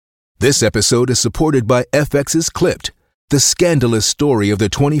This episode is supported by FX's Clipped, the scandalous story of the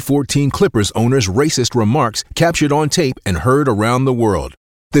 2014 Clippers owner's racist remarks captured on tape and heard around the world.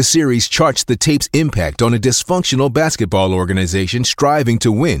 The series charts the tape's impact on a dysfunctional basketball organization striving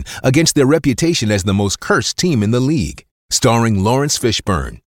to win against their reputation as the most cursed team in the league. Starring Lawrence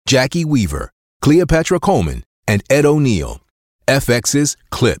Fishburne, Jackie Weaver, Cleopatra Coleman, and Ed O'Neill. FX's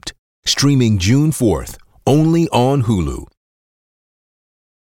Clipped, streaming June 4th, only on Hulu.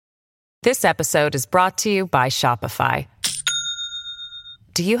 This episode is brought to you by Shopify.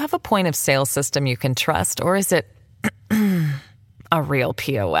 Do you have a point of sale system you can trust, or is it a real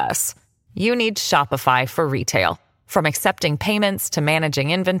POS? You need Shopify for retail. From accepting payments to managing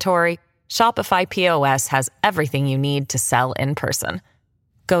inventory, Shopify POS has everything you need to sell in person.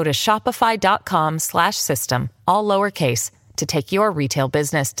 Go to shopify.com/system, all lowercase, to take your retail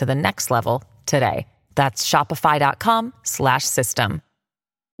business to the next level today. That's shopify.com/system.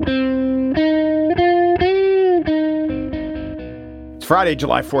 It's Friday,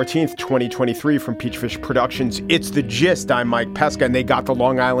 July 14th, 2023 from Peachfish Productions. It's The Gist. I'm Mike Pesca, and they got the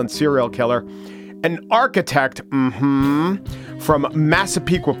Long Island serial killer. An architect, from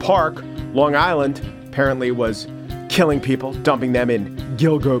Massapequa Park, Long Island, apparently was killing people, dumping them in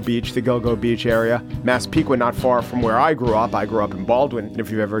Gilgo Beach, the Gilgo Beach area. Massapequa, not far from where I grew up. I grew up in Baldwin. And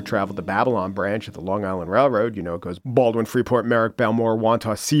if you've ever traveled the Babylon branch of the Long Island Railroad, you know it goes Baldwin, Freeport, Merrick, Belmore,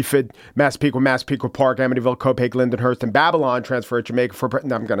 Wantagh, Seaford, Massapequa Park, Amityville, Copiague, Lindenhurst, and Babylon. Transfer at Jamaica for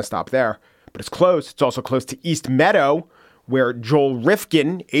Britain. I'm going to stop there. But it's close. It's also close to East Meadow, where Joel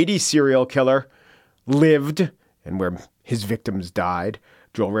Rifkin, 80s serial killer, lived and where his victims died.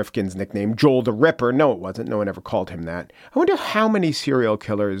 Joel Rifkin's nickname, Joel the Ripper. No, it wasn't. No one ever called him that. I wonder how many serial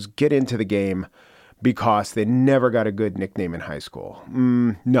killers get into the game because they never got a good nickname in high school.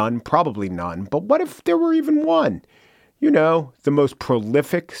 None, probably none. But what if there were even one? You know, the most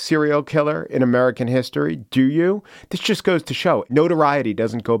prolific serial killer in American history. Do you? This just goes to show notoriety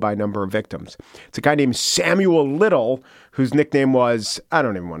doesn't go by number of victims. It's a guy named Samuel Little, whose nickname was, I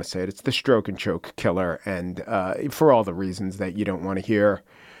don't even want to say it, it's the Stroke and Choke Killer, and for all the reasons that you don't want to hear.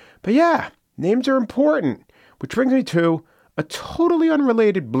 But yeah, names are important, which brings me to a totally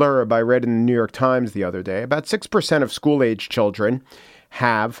unrelated blurb I read in the New York Times the other day. About 6% of school-age children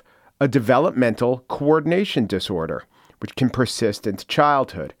have a developmental coordination disorder, which can persist into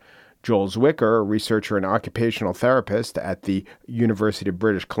childhood. Joel Zwicker, a researcher and occupational therapist at the University of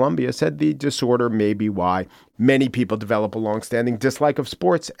British Columbia, said the disorder may be why many people develop a longstanding dislike of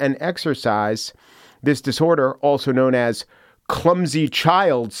sports and exercise. This disorder, also known as clumsy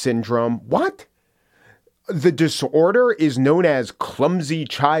child syndrome. What? The disorder is known as clumsy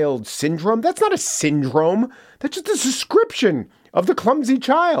child syndrome? That's not a syndrome. That's just a description of the clumsy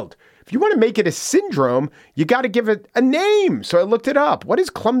child. If you want to make it a syndrome, you got to give it a name. So I looked it up. What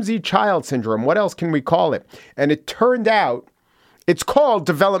is clumsy child syndrome? What else can we call it? And it turned out it's called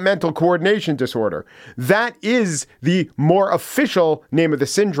developmental coordination disorder. That is the more official name of the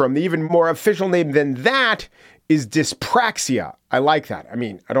syndrome. The even more official name than that is dyspraxia. I like that. I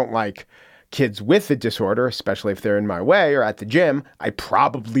mean, I don't like kids with the disorder, especially if they're in my way or at the gym. I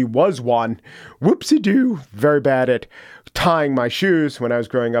probably was one. Whoopsie-doo. Very bad at tying my shoes when I was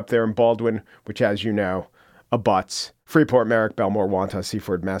growing up there in Baldwin, which, as you know, abuts Freeport, Merrick, Belmore, Wantagh,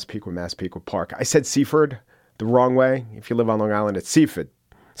 Seaford, Massapequa Park. I said Seaford the wrong way. If you live on Long Island, it's Seaford.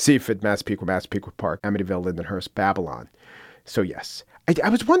 Seaford, Massapequa Park, Amityville, Lindenhurst, Babylon. So yes, I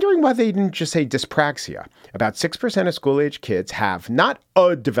was wondering why they didn't just say dyspraxia. About 6% of school-age kids have not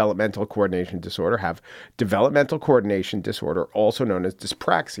a developmental coordination disorder, have developmental coordination disorder, also known as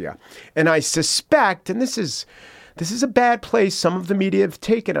dyspraxia. And I suspect, and this is a bad place some of the media have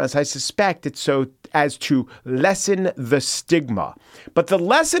taken us, I suspect it's so as to lessen the stigma. But the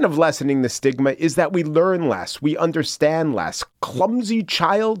lesson of lessening the stigma is that we learn less, we understand less. Clumsy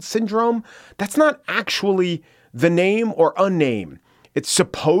child syndrome, that's not actually the name or a name. It's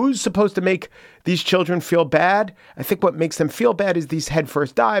supposed to make these children feel bad. I think what makes them feel bad is these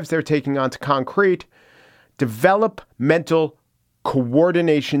headfirst dives they're taking onto concrete. Developmental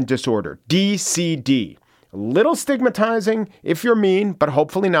coordination disorder, DCD. A little stigmatizing if you're mean, but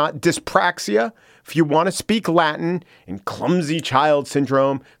hopefully not. Dyspraxia, if you want to speak Latin, and clumsy child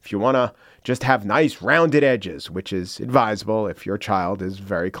syndrome, if you want to just have nice rounded edges, which is advisable if your child is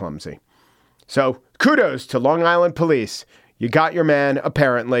very clumsy. So kudos to Long Island Police. You got your man,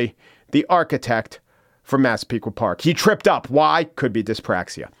 apparently, the architect from Massapequa Park. He tripped up. Why? Could be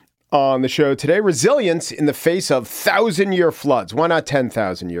dyspraxia. On the show today, resilience in the face of 1,000-year floods. Why not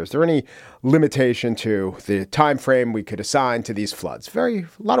 10,000 years? Is there any limitation to the time frame we could assign to these floods? A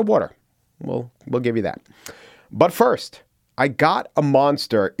lot of water. We'll give you that. But first, I Got a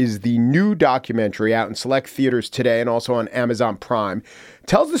Monster is the new documentary out in select theaters today and also on Amazon Prime. It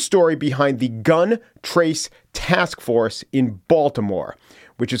tells the story behind the Gun Trace Task Force in Baltimore,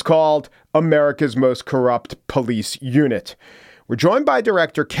 which is called America's Most Corrupt Police Unit. We're joined by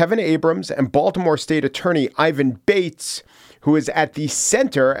director Kevin Abrams and Baltimore State Attorney Ivan Bates, who is at the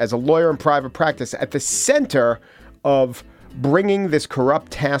center, as a lawyer in private practice, at the center of bringing this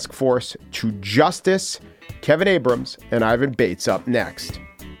corrupt task force to justice. Kevin Abrams and Ivan Bates up next.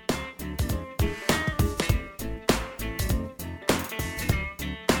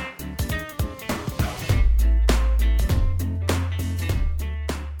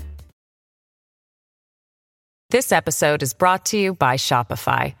 This episode is brought to you by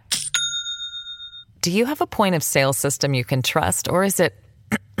Shopify. Do you have a point of sale system you can trust, or is it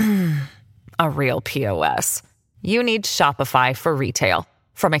a real POS? You need Shopify for retail.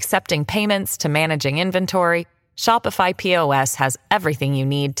 From accepting payments to managing inventory, Shopify POS has everything you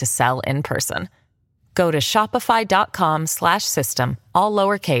need to sell in person. Go to shopify.com/system, all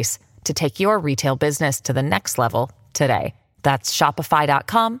lowercase, to take your retail business to the next level today. That's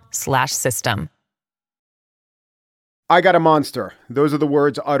shopify.com/system. I Got a Monster. Those are the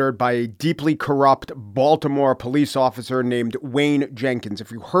words uttered by a deeply corrupt Baltimore police officer named Wayne Jenkins. If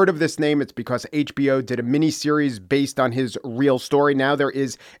you heard of this name, it's because HBO did a miniseries based on his real story. Now there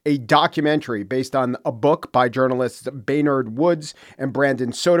is a documentary based on a book by journalists Baynard Woods and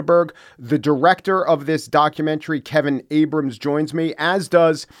Brandon Soderberg. The director of this documentary, Kevin Abrams, joins me, as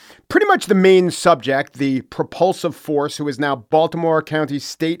does pretty much the main subject, the propulsive force, who is now Baltimore County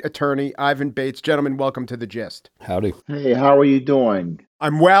State Attorney Ivan Bates. Gentlemen, welcome to The Gist. Howdy. Hey, how are you doing?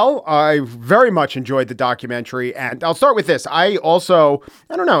 I'm well. I very much enjoyed the documentary, and I'll start with this. I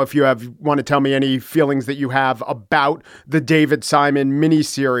don't know if you want to tell me any feelings that you have about the David Simon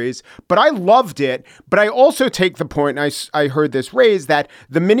miniseries, but I loved it. But I also take the point, and I heard this raised, that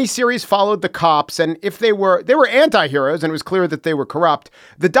the miniseries followed the cops, and if they were anti-heroes, and it was clear that they were corrupt,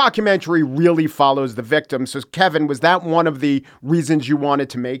 the documentary really follows the victims. So, Kevin, was that one of the reasons you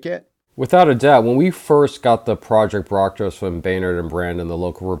wanted to make it? Without a doubt, when we first got the project brought to us from Baynard and Brandon, the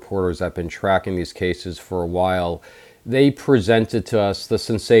local reporters that have been tracking these cases for a while, they presented to us the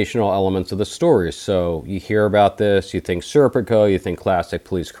sensational elements of the story. So you hear about this, you think Serpico, you think classic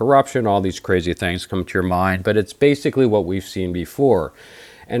police corruption, all these crazy things come to your mind, but it's basically what we've seen before.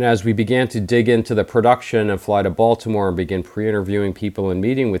 And as we began to dig into the production and fly to Baltimore and begin pre-interviewing people and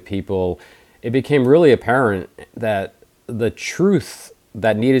meeting with people, it became really apparent that the truth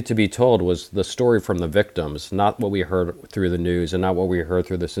that needed to be told was the story from the victims, not what we heard through the news and not what we heard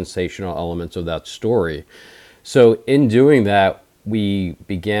through the sensational elements of that story. So in doing that, we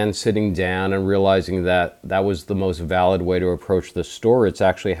began sitting down and realizing that that was the most valid way to approach the story. It's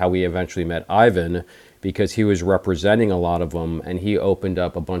actually how we eventually met Ivan, because he was representing a lot of them, and he opened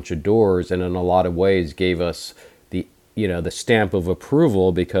up a bunch of doors and in a lot of ways gave us the stamp of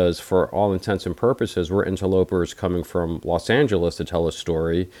approval, because for all intents and purposes, we're interlopers coming from Los Angeles to tell a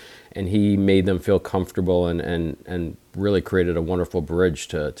story, and he made them feel comfortable and really created a wonderful bridge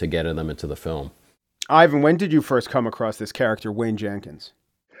to getting them into the film. Ivan, when did you first come across this character, Wayne Jenkins?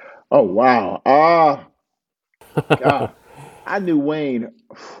 Oh, wow. God, I knew Wayne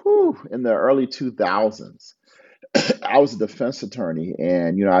in the early 2000s. I was a defense attorney,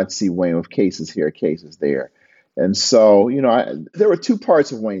 and, I'd see Wayne with cases here, cases there. And so, there were two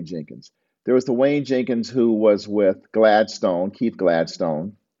parts of Wayne Jenkins. There was the Wayne Jenkins who was with Keith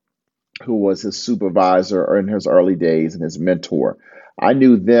Gladstone, who was his supervisor in his early days and his mentor. I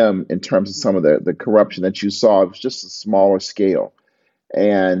knew them in terms of some of the corruption that you saw. It was just a smaller scale.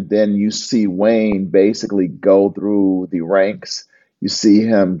 And then you see Wayne basically go through the ranks. You see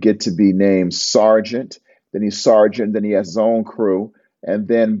him get to be named sergeant. Then he's sergeant. Then he has his own crew. And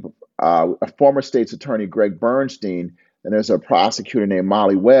then a former state's attorney, Greg Bernstein, and there's a prosecutor named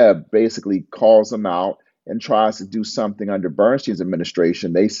Molly Webb, basically calls him out and tries to do something under Bernstein's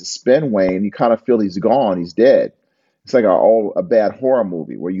administration. They suspend Wayne. You kind of feel he's gone. He's dead. It's like a bad horror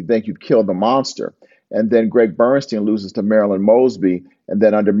movie where you think you've killed the monster. And then Greg Bernstein loses to Marilyn Mosby. And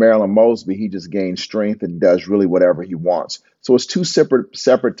then under Marilyn Mosby, he just gains strength and does really whatever he wants. So it's two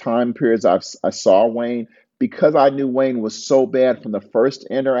separate time periods I saw Wayne. Because I knew Wayne was so bad from the first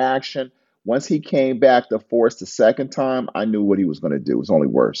interaction, once he came back to force the second time, I knew what he was going to do. It was only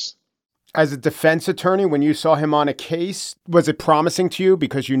worse. As a defense attorney, when you saw him on a case, was it promising to you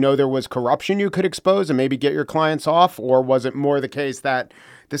because there was corruption you could expose and maybe get your clients off? Or was it more the case that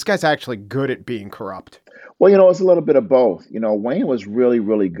this guy's actually good at being corrupt? Well, it's a little bit of both. Wayne was really,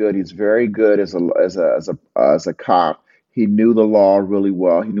 really good. He's very good as a cop. He knew the law really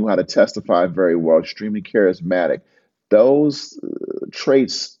well. He knew how to testify very well, extremely charismatic. those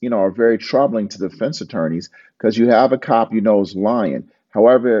traits, are very troubling to defense attorneys because you have a cop you know is lying.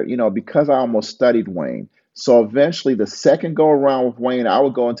 However, because I almost studied Wayne, so eventually the second go around with Wayne, I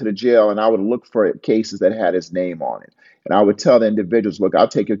would go into the jail and I would look for cases that had his name on it. And I would tell the individuals, look, I'll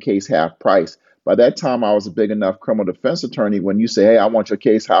take your case half price. By that time, I was a big enough criminal defense attorney. When you say, hey, I want your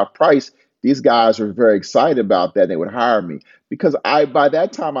case half price, these guys were very excited about that. They would hire me because by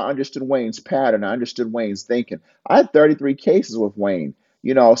that time, I understood Wayne's pattern. I understood Wayne's thinking. I had 33 cases with Wayne,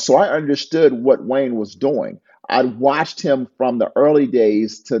 so I understood what Wayne was doing. I'd watched him from the early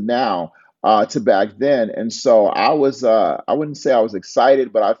days to now, to back then. And so I wouldn't say I was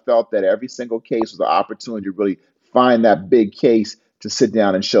excited, but I felt that every single case was an opportunity to really find that big case to sit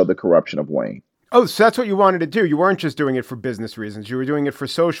down and show the corruption of Wayne. Oh, so that's what you wanted to do. You weren't just doing it for business reasons. You were doing it for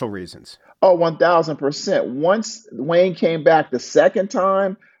social reasons. Oh, 1000%. Once Wayne came back the second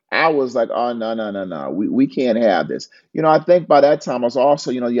time, I was like, oh, no, no, no, no. We can't have this. I think by that time I was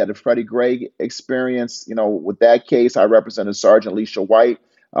also, you had the Freddie Gray experience. With that case, I represented Sergeant Alicia White,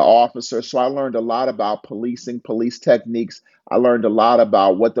 officer. So I learned a lot about policing, police techniques. I learned a lot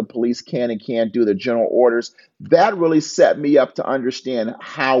about what the police can and can't do, the general orders. That really set me up to understand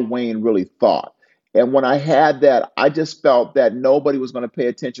how Wayne really thought. And when I had that, I just felt that nobody was going to pay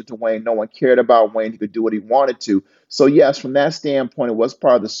attention to Wayne. No one cared about Wayne. He could do what he wanted to. So yes, from that standpoint, it was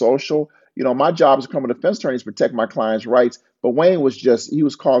part of the social. My job as a criminal defense attorney is to protect my client's rights. But Wayne he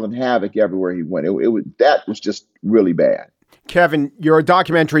was causing havoc everywhere he went. That was just really bad. Kevin, your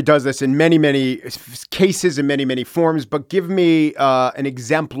documentary does this in many, many cases, in many, many forms, but give me an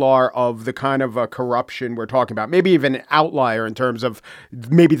exemplar of the kind of corruption we're talking about, maybe even an outlier in terms of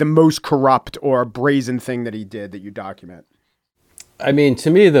maybe the most corrupt or brazen thing that he did that you document. I mean, to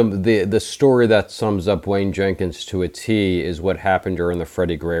me, the story that sums up Wayne Jenkins to a T is what happened during the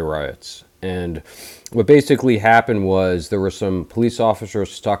Freddie Gray riots. And what basically happened was there were some police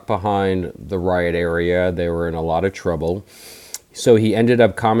officers stuck behind the riot area. They were in a lot of trouble. So he ended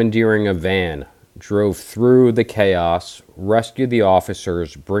up commandeering a van, drove through the chaos, rescued the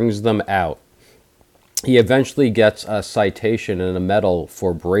officers, brings them out. He eventually gets a citation and a medal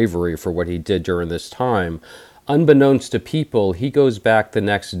for bravery for what he did during this time. Unbeknownst to people, he goes back the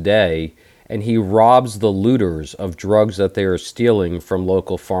next day and he robs the looters of drugs that they are stealing from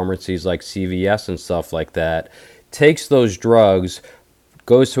local pharmacies like CVS and stuff like that, takes those drugs,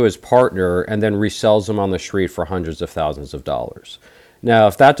 goes to his partner, and then resells them on the street for hundreds of thousands of dollars. Now,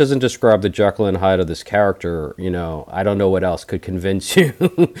 if that doesn't describe the Jekyll and Hyde of this character, I don't know what else could convince you.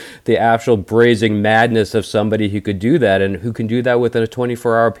 The actual brazen madness of somebody who could do that and who can do that within a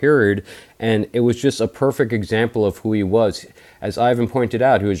 24-hour period. And it was just a perfect example of who he was. As Ivan pointed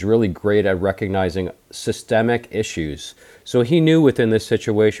out, he was really great at recognizing systemic issues. So he knew within this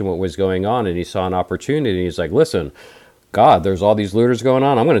situation what was going on, and he saw an opportunity, and he's like, listen, God, there's all these looters going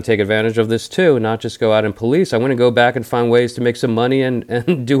on. I'm going to take advantage of this too, not just go out and police. I want to go back and find ways to make some money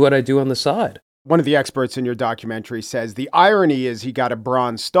and do what I do on the side. One of the experts in your documentary says the irony is he got a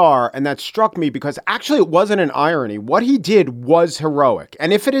Bronze Star, and that struck me because actually it wasn't an irony. What he did was heroic.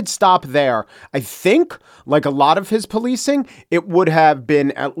 And if it had stopped there, I think, like a lot of his policing, it would have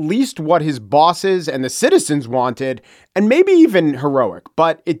been at least what his bosses and the citizens wanted, and maybe even heroic.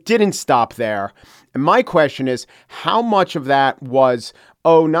 But it didn't stop there. And my question is, how much of that was,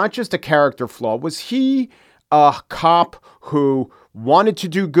 not just a character flaw? Was he a cop who wanted to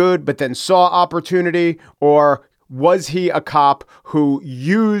do good, but then saw opportunity? Or was he a cop who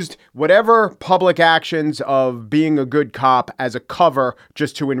used whatever public actions of being a good cop as a cover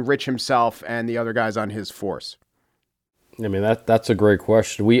just to enrich himself and the other guys on his force? I mean, that's a great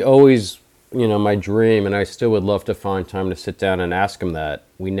question. We always, my dream, and I still would love to find time to sit down and ask him that.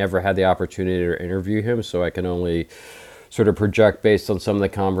 We never had the opportunity to interview him, so I can only sort of project based on some of the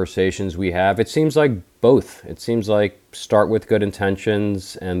conversations we have. It seems like both. It seems like start with good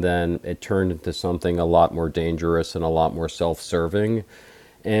intentions and then it turned into something a lot more dangerous and a lot more self-serving.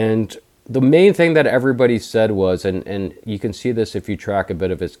 And the main thing that everybody said was, and you can see this if you track a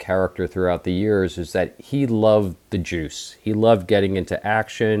bit of his character throughout the years, is that he loved the juice. He loved getting into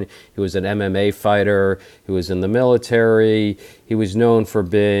action. He was an MMA fighter. He was in the military. He was known for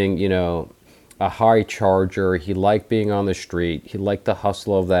being, a high charger. He liked being on the street. He liked the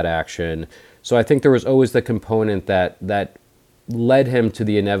hustle of that action. So I think there was always the component that led him to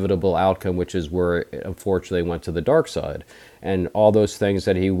the inevitable outcome, which is where it unfortunately went to the dark side. And all those things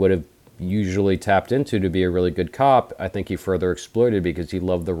that he would have usually tapped into to be a really good cop, I think he further exploited because he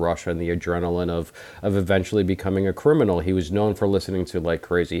loved the rush and the adrenaline of eventually becoming a criminal. He was known for listening to like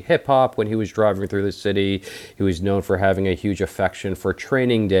crazy hip hop when he was driving through the city. He was known for having a huge affection for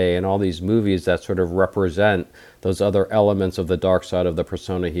Training Day and all these movies that sort of represent those other elements of the dark side of the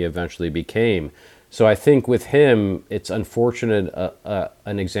persona he eventually became. So I think with him, it's unfortunate,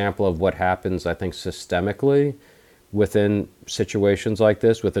 an example of what happens, I think, systemically within situations like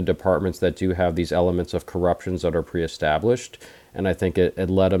this, within departments that do have these elements of corruptions that are pre-established. And I think it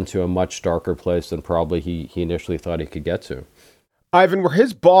led him to a much darker place than probably he initially thought he could get to. Ivan, were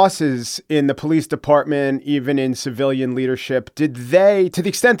his bosses in the police department, even in civilian leadership, did they, to the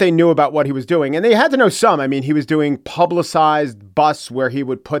extent they knew about what he was doing, and they had to know some, I mean, he was doing publicized busts where he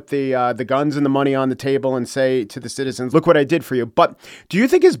would put the guns and the money on the table and say to the citizens, look what I did for you. But do you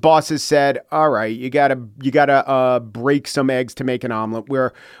think his bosses said, all right, you gotta break some eggs to make an omelet,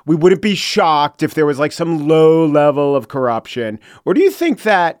 where we wouldn't be shocked if there was like some low level of corruption? Or do you think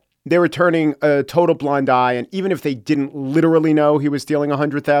that they were turning a total blind eye, and even if they didn't literally know he was stealing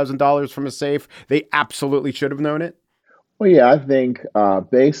 $100,000 from a safe, they absolutely should have known it? Well, yeah, I think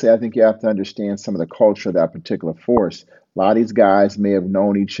basically, I think you have to understand some of the culture of that particular force. A lot of these guys may have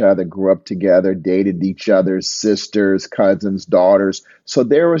known each other, grew up together, dated each other's sisters, cousins, daughters. So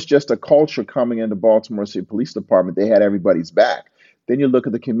there was just a culture coming into Baltimore City Police Department. They had everybody's back. Then you look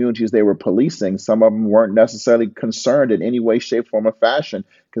at the communities they were policing. Some of them weren't necessarily concerned in any way, shape, form, or fashion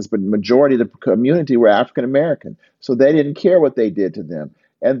because the majority of the community were African American. So they didn't care what they did to them.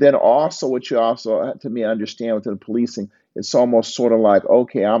 And then also what you also, to me, understand within policing, it's almost sort of like,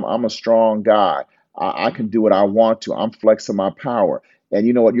 okay, I'm a strong guy. I can do what I want to. I'm flexing my power. And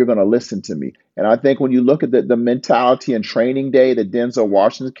you know what? You're going to listen to me. And I think when you look at the mentality and Training Day that Denzel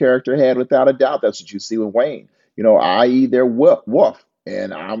Washington's character had, without a doubt, that's what you see with Wayne. You know, i.e. they're wolf,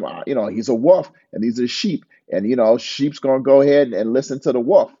 and he's a wolf, and these are sheep, and sheep's gonna go ahead and listen to the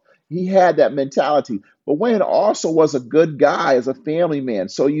wolf. He had that mentality, but Wayne also was a good guy as a family man.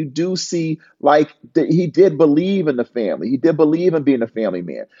 So you do see like that he did believe in the family. He did believe in being a family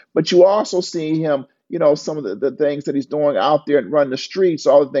man, but you also see him. Some of the things that he's doing out there and running the streets,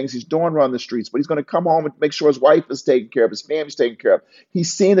 all the things he's doing running the streets, but he's going to come home and make sure his wife is taken care of, his family's taken care of.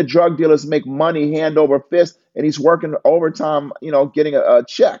 He's seen the drug dealers make money hand over fist, and he's working overtime, getting a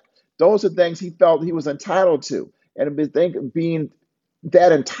check. Those are things he felt he was entitled to. And being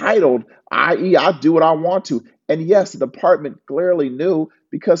that entitled, i.e., I'll do what I want to. And yes, the department clearly knew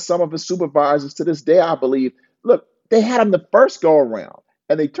because some of his supervisors to this day, I believe, look, they had him the first go around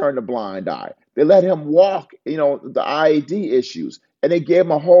and they turned a blind eye. They let him walk, the IAD issues, and they gave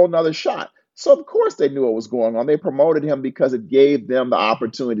him a whole nother shot. So, of course, they knew what was going on. They promoted him because it gave them the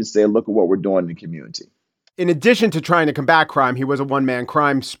opportunity to say, look at what we're doing in the community. In addition to trying to combat crime, he was a one-man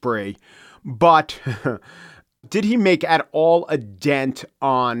crime spree. But did he make at all a dent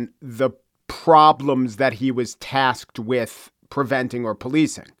on the problems that he was tasked with preventing or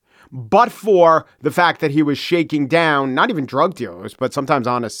policing? But for the fact that he was shaking down, not even drug dealers, but sometimes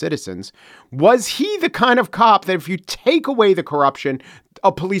honest citizens, was he the kind of cop that if you take away the corruption,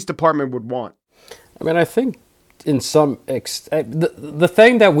 a police department would want? I mean, I think in some the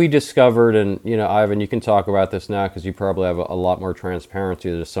thing that we discovered, and, Ivan, you can talk about this now because you probably have a lot more transparency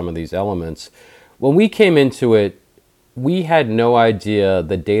to some of these elements. When we came into it, we had no idea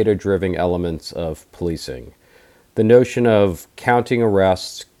the data-driven elements of policing. The notion of counting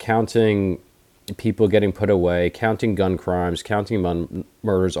arrests, counting people getting put away, counting gun crimes, counting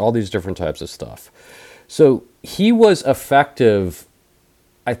murders, all these different types of stuff. So he was effective,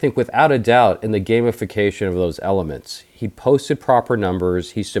 I think, without a doubt, in the gamification of those elements. He posted proper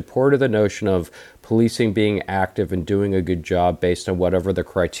numbers. He supported the notion of policing being active and doing a good job based on whatever the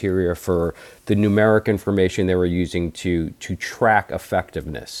criteria for the numeric information they were using to track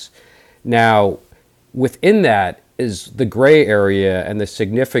effectiveness. Now, within that is the gray area and the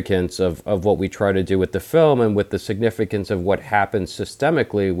significance of what we try to do with the film and with the significance of what happens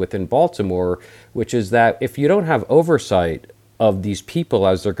systemically within Baltimore, which is that if you don't have oversight of these people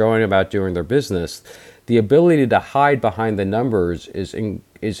as they're going about doing their business, the ability to hide behind the numbers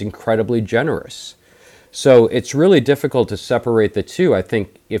is incredibly generous. So it's really difficult to separate the two. I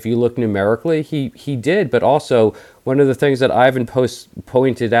think if you look numerically, he did, but also one of the things that Ivan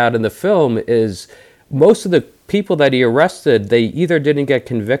pointed out in the film is most of the people that he arrested, they either didn't get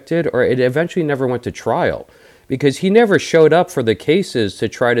convicted or it eventually never went to trial because he never showed up for the cases to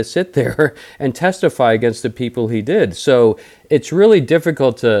try to sit there and testify against the people he did. So it's really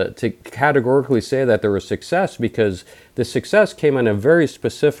difficult to categorically say that there was success because the success came on a very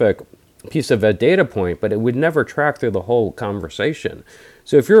specific piece of a data point, but it would never track through the whole conversation.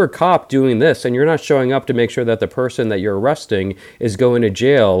 So if you're a cop doing this and you're not showing up to make sure that the person that you're arresting is going to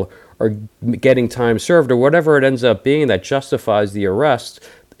jail or getting time served or whatever it ends up being that justifies the arrest,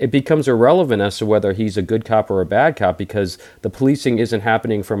 it becomes irrelevant as to whether he's a good cop or a bad cop because the policing isn't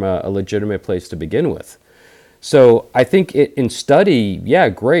happening from a legitimate place to begin with. So I think in study, yeah,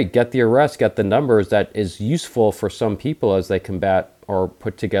 great, get the arrest, get the numbers. That is useful for some people as they combat or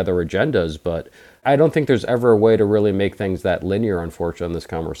put together agendas. But I don't think there's ever a way to really make things that linear, unfortunately, in this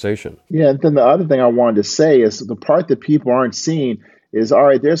conversation. Yeah, and then the other thing I wanted to say is the part that people aren't seeing is, all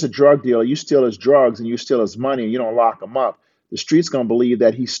right, there's a drug dealer, you steal his drugs and you steal his money and you don't lock him up. The street's going to believe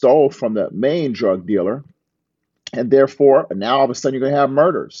that he stole from the main drug dealer, and therefore, now all of a sudden you're going to have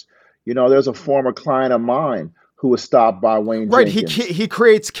murders. There's a former client of mine who was stopped by Wayne Right, Jenkins. he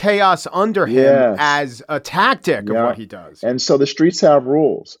creates chaos under him as a tactic of what he does. And so the streets have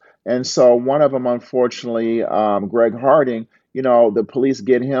rules. And so one of them, unfortunately, Greg Harding, the police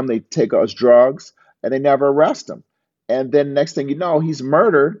get him, they take his drugs, and they never arrest him. And then next thing you know, he's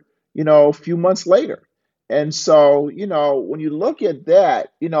murdered, a few months later. And so, when you look at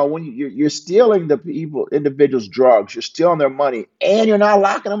that, when you're stealing individuals' drugs, you're stealing their money, and you're not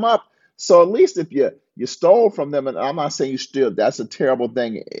locking them up. So at least if you stole from them, and I'm not saying you steal, that's a terrible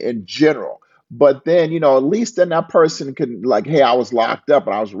thing in general. But then, at least then that person can hey, I was locked up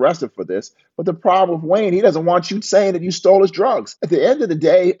and I was arrested for this. But the problem with Wayne, he doesn't want you saying that you stole his drugs. At the end of the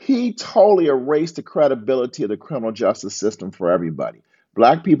day, he totally erased the credibility of the criminal justice system for everybody.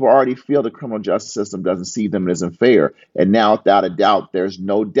 Black people already feel the criminal justice system doesn't see them as unfair. And now, without a doubt, there's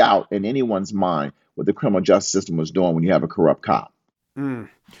no doubt in anyone's mind what the criminal justice system was doing when you have a corrupt cop.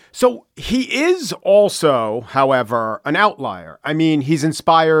 So he is also, however, an outlier. I mean, he's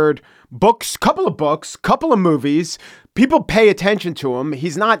inspired books, couple of movies. People pay attention to him.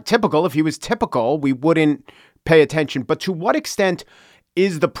 He's not typical. If he was typical, we wouldn't pay attention. But to what extent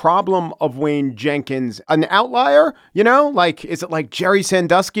is the problem of Wayne Jenkins an outlier? Is it like Jerry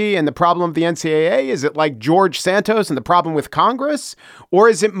Sandusky and the problem of the NCAA? Is it like George Santos and the problem with Congress? Or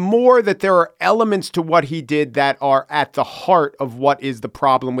is it more that there are elements to what he did that are at the heart of what is the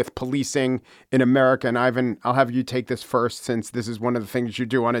problem with policing in America? And Ivan, I'll have you take this first, since this is one of the things you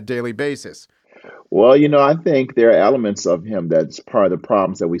do on a daily basis. Well, I think there are elements of him that's part of the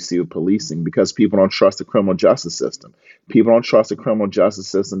problems that we see with policing, because people don't trust the criminal justice system. People don't trust the criminal justice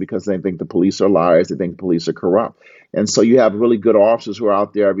system because they think the police are liars. They think police are corrupt. And so you have really good officers who are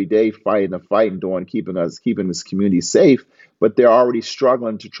out there every day fighting the fight and keeping this community safe, but they're already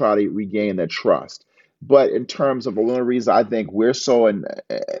struggling to try to regain that trust. But in terms of one of the reasons I think we're so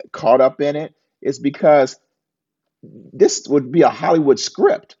caught up in it is because this would be a Hollywood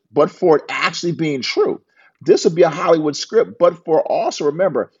script, but for it actually being true. This would be a Hollywood script, but for also,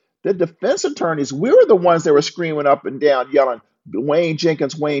 remember, the defense attorneys, we were the ones that were screaming up and down, yelling, Wayne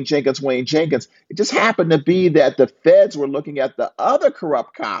Jenkins, Wayne Jenkins, Wayne Jenkins. It just happened to be that the feds were looking at the other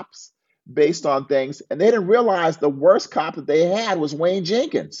corrupt cops based on things, and they didn't realize the worst cop that they had was Wayne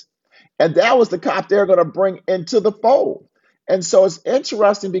Jenkins. And that was the cop they're going to bring into the fold. And so it's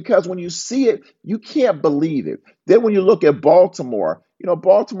interesting because when you see it, you can't believe it. Then when you look at Baltimore,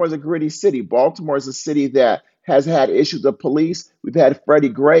 Baltimore is a gritty city. Baltimore is a city that has had issues of police. We've had Freddie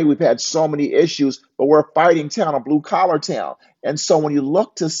Gray. We've had so many issues, but we're a fighting town, a blue collar town. And so when you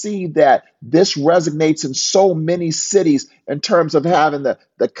look to see that this resonates in so many cities in terms of having the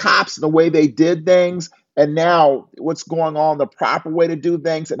cops and the way they did things, and now what's going on, the proper way to do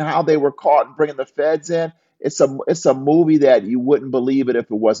things and how they were caught and bringing the feds in, it's a movie that you wouldn't believe it if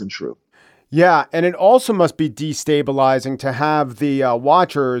it wasn't true. Yeah, and it also must be destabilizing to have the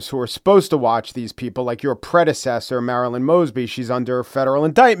watchers who are supposed to watch these people, like your predecessor, Marilyn Mosby. She's under federal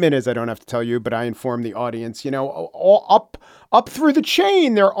indictment, as I don't have to tell you, but I inform the audience, all up through the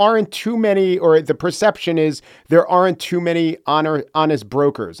chain, there aren't too many, or the perception is there aren't too many honest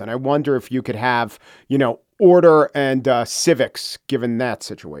brokers. And I wonder if you could have, order and civics given that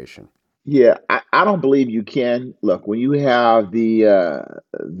situation. Yeah, I don't believe you can. Look, when you have you had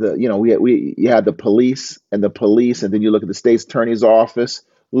the police, and then you look at the state's attorney's office.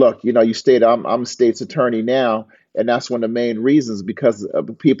 Look, you state I'm a state's attorney now, and that's one of the main reasons, because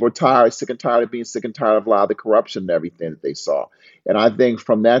people are sick and tired of being sick and tired of a lot of the corruption and everything that they saw. And I think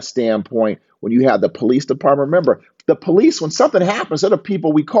from that standpoint, when you have the police department, remember the police, when something happens, they're the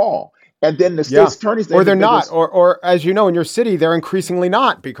people we call. And then the state's attorneys, or they're not, or as you know, in your city, they're increasingly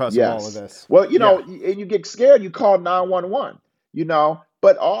not because of all of this. Well, and you get scared, you call 911,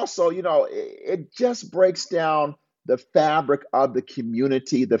 but also, it just breaks down the fabric of the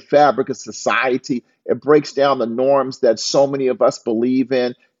community, the fabric of society. It breaks down the norms that so many of us believe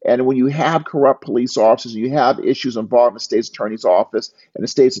in. And when you have corrupt police officers, you have issues involving the state's attorney's office and the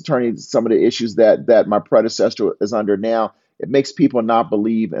state's attorney, some of the issues that my predecessor is under now, it makes people not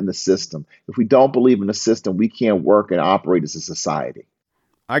believe in the system. If we don't believe in the system, we can't work and operate as a society.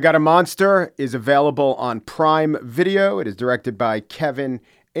 I Got a Monster is available on Prime Video. It is directed by Kevin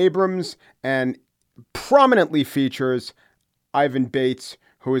Abrams and prominently features Ivan Bates,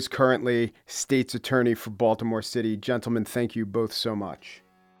 who is currently state's attorney for Baltimore City. Gentlemen, thank you both so much.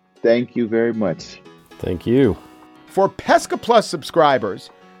 Thank you very much. Thank you. For Pesca Plus subscribers,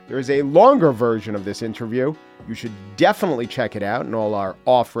 there is a longer version of this interview. You should definitely check it out and all our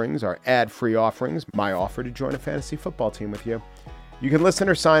offerings, our ad-free offerings, my offer to join a fantasy football team with you. You can listen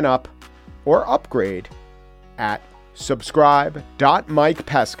or sign up or upgrade at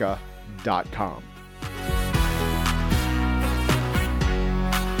subscribe.mikepesca.com.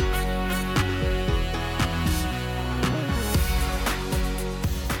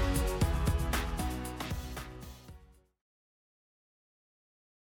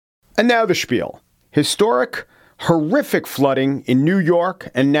 And now the spiel. Historic, horrific flooding in New York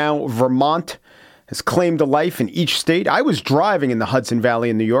and now Vermont has claimed a life in each state. I was driving in the Hudson Valley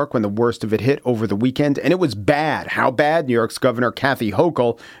in New York when the worst of it hit over the weekend, and it was bad. How bad? New York's Governor Kathy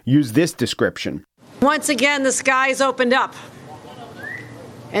Hochul used this description. Once again, the skies opened up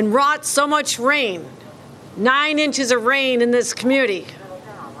and wrought so much rain, 9 inches of rain in this community,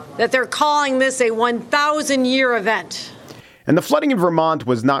 that they're calling this a 1,000-year event. And the flooding in Vermont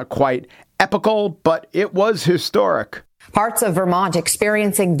was not quite epical, but it was historic. Parts of Vermont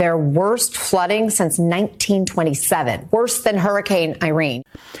experiencing their worst flooding since 1927, worse than Hurricane Irene.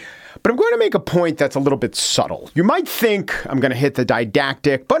 But I'm going to make a point that's a little bit subtle. You might think I'm going to hit the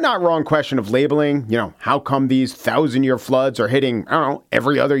didactic, but not wrong question of labeling. How come these 1,000-year floods are hitting,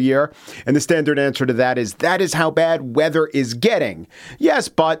 every other year? And the standard answer to that is how bad weather is getting. Yes,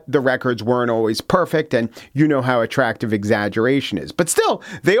 but the records weren't always perfect, and you know how attractive exaggeration is. But still,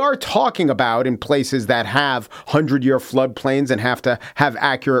 they are talking about in places that have 100-year floodplains and have to have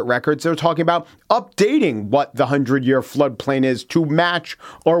accurate records. They're talking about updating what the 100-year floodplain is to match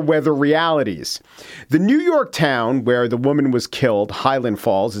our weather realities. The New York town where the woman was killed, Highland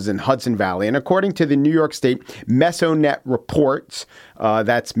Falls, is in Hudson Valley. And according to the New York State Mesonet reports,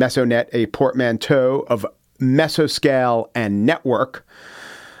 that's Mesonet, a portmanteau of mesoscale and network,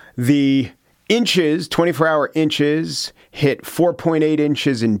 the inches, 24-hour inches, hit 4.8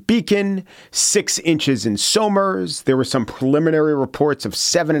 inches in Beacon, 6 inches in Somers. There were some preliminary reports of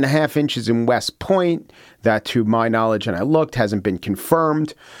 7.5 inches in West Point. That, to my knowledge, and I looked, hasn't been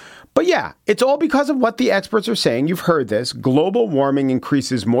confirmed. But yeah, it's all because of what the experts are saying. You've heard this. Global warming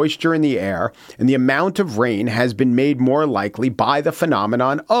increases moisture in the air, and the amount of rain has been made more likely by the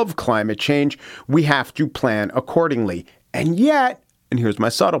phenomenon of climate change. We have to plan accordingly. And yet, and here's my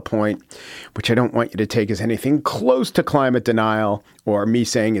subtle point, which I don't want you to take as anything close to climate denial or me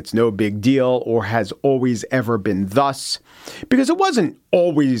saying it's no big deal or has always ever been thus, because it wasn't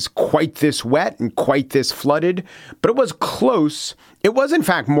always quite this wet and quite this flooded, but it was close. It was, in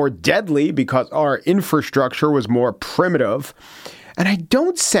fact, more deadly because our infrastructure was more primitive. And I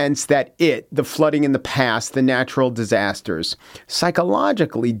don't sense that the flooding in the past, the natural disasters,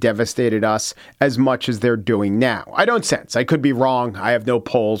 psychologically devastated us as much as they're doing now. I don't sense. I could be wrong. I have no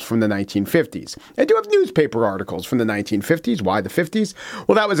polls from the 1950s. I do have newspaper articles from the 1950s. Why the 50s?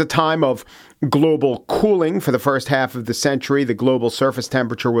 Well, that was a time of global cooling for the first half of the century. The global surface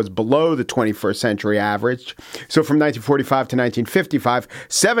temperature was below the 21st century average. So from 1945 to 1955,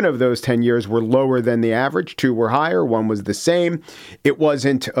 7 of those 10 years were lower than the average. 2 were higher. 1 was the same. It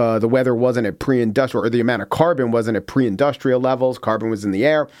wasn't, the weather wasn't at pre-industrial, or the amount of carbon wasn't at pre-industrial levels. Carbon was in the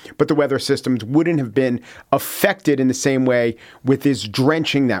air, but the weather systems wouldn't have been affected in the same way with this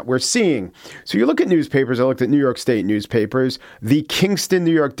drenching that we're seeing. So you look at newspapers. I looked at New York State newspapers. The Kingston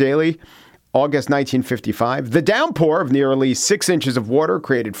New York Daily, August 1955. The downpour of nearly 6 inches of water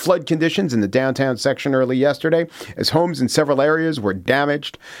created flood conditions in the downtown section early yesterday as homes in several areas were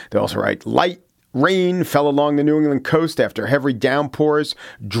damaged. They also write light rain fell along the New England coast after heavy downpours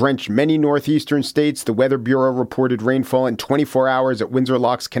drenched many northeastern states. The Weather Bureau reported rainfall in 24 hours at Windsor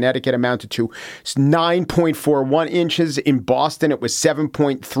Locks, Connecticut amounted to 9.41 inches. In Boston, it was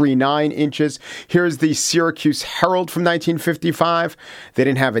 7.39 inches. Here's the Syracuse Herald from 1955. They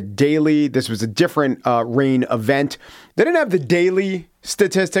didn't have a daily. This was a different rain event. They didn't have the daily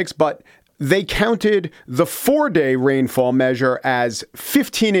statistics, but they counted the 4-day rainfall measure as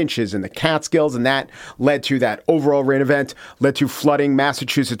 15 inches in the Catskills, and that led to that overall rain event, led to flooding.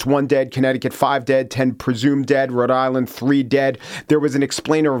 Massachusetts, 1 dead, Connecticut, 5 dead, 10 presumed dead, Rhode Island, 3 dead. There was an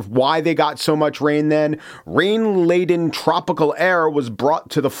explainer of why they got so much rain then. Rain-laden tropical air was brought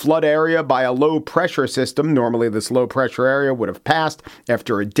to the flood area by a low-pressure system. Normally, this low-pressure area would have passed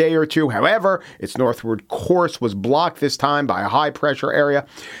after a day or two. However, its northward course was blocked this time by a high-pressure area.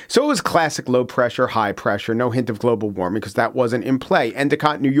 So it was classic low pressure, high pressure, no hint of global warming because that wasn't in play.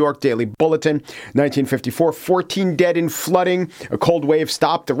 Endicott, New York, Daily Bulletin, 1954, 14 dead in flooding. A cold wave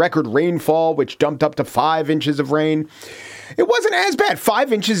stopped the record rainfall, which dumped up to 5 inches of rain. It wasn't as bad.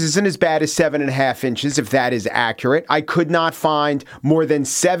 5 inches isn't as bad as 7.5 inches, if that is accurate. I could not find more than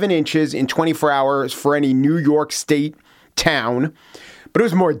 7 inches in 24 hours for any New York State town. But it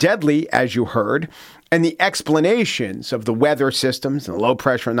was more deadly, as you heard. And the explanations of the weather systems, and the low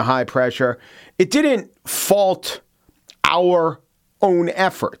pressure and the high pressure, it didn't fault our own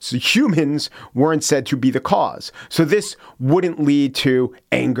efforts. Humans weren't said to be the cause. So this wouldn't lead to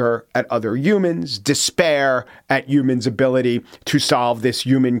anger at other humans, despair at humans' ability to solve this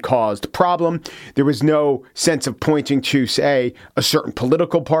human-caused problem. There was no sense of pointing to, say, a certain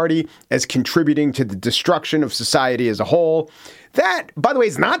political party as contributing to the destruction of society as a whole. That, by the way,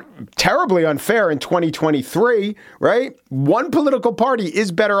 is not terribly unfair in 2023, right? One political party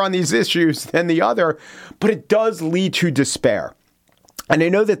is better on these issues than the other, but it does lead to despair. And I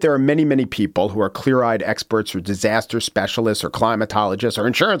know that there are many, many people who are clear-eyed experts or disaster specialists or climatologists or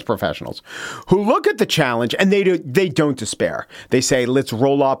insurance professionals who look at the challenge and they don't despair. They say, let's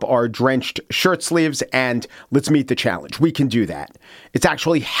roll up our drenched shirt sleeves and let's meet the challenge. We can do that. It's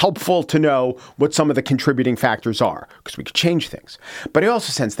actually helpful to know what some of the contributing factors are because we could change things. But I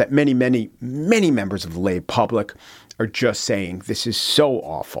also sense that many, many, many members of the lay public are just saying this is so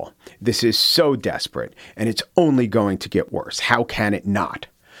awful, this is so desperate, and it's only going to get worse. How can it not?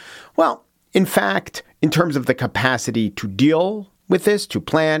 Well, in fact, in terms of the capacity to deal with this, to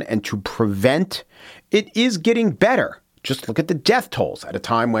plan and to prevent, it is getting better. Just look at the death tolls at a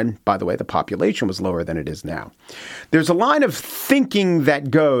time when, by the way, the population was lower than it is now. There's a line of thinking that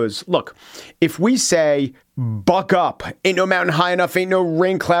goes, look, if we say, buck up, ain't no mountain high enough, ain't no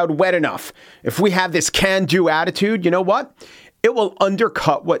rain cloud wet enough. If we have this can-do attitude, you know what? It will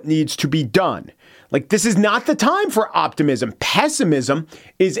undercut what needs to be done. Like, this is not the time for optimism. Pessimism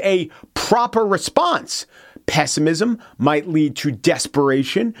is a proper response. Pessimism might lead to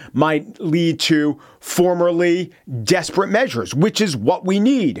desperation, might lead to formerly desperate measures, which is what we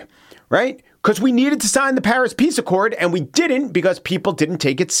need, right? Because we needed to sign the Paris Peace Accord, and we didn't because people didn't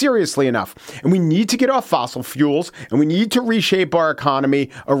take it seriously enough. And we need to get off fossil fuels, and we need to reshape our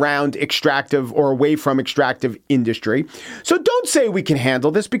economy around extractive or away from extractive industry. So don't say we can handle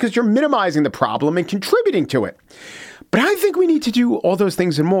this because you're minimizing the problem and contributing to it. But I think we need to do all those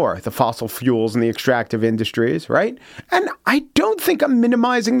things and more, the fossil fuels and the extractive industries, right? And I don't think I'm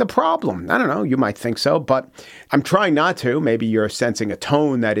minimizing the problem. I don't know, you might think so, but I'm trying not to. Maybe you're sensing a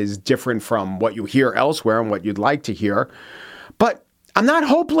tone that is different from what you hear elsewhere and what you'd like to hear. But I'm not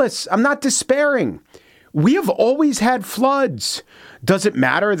hopeless. I'm not despairing. We have always had floods. Does it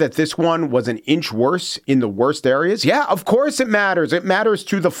matter that this one was an inch worse in the worst areas? Yeah, of course it matters. It matters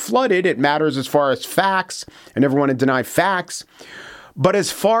to the flooded. It matters as far as facts. I never want to deny facts. But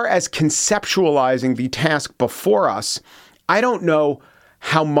as far as conceptualizing the task before us, I don't know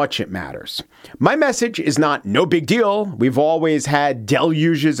how much it matters. My message is not no big deal. We've always had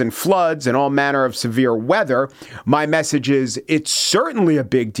deluges and floods and all manner of severe weather. My message is it's certainly a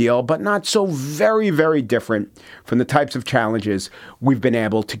big deal, but not so very, very different from the types of challenges we've been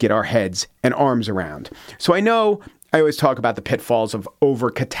able to get our heads and arms around. So I know I always talk about the pitfalls of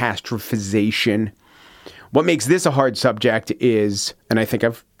over-catastrophization. What makes this a hard subject is, and I think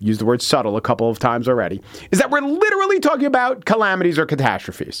I've used the word subtle a couple of times already, is that we're literally talking about calamities or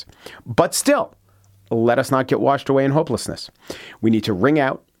catastrophes. But still, let us not get washed away in hopelessness. We need to wring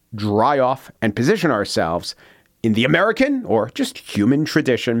out, dry off, and position ourselves in the American or just human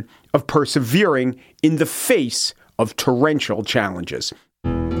tradition of persevering in the face of torrential challenges.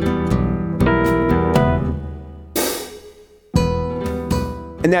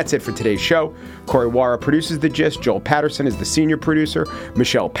 And that's it for today's show. Corey Wara produces The Gist. Joel Patterson is the senior producer.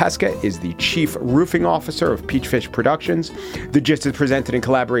 Michelle Pesca is the chief roofing officer of Peachfish Productions. The Gist is presented in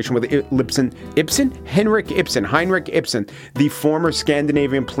collaboration with Heinrich Ibsen, the former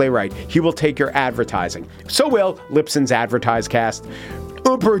Scandinavian playwright. He will take your advertising. So will Lipson's AdvertiseCast.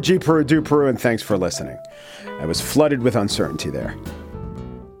 Ooper, jeeper, duper, and thanks for listening. I was flooded with uncertainty there.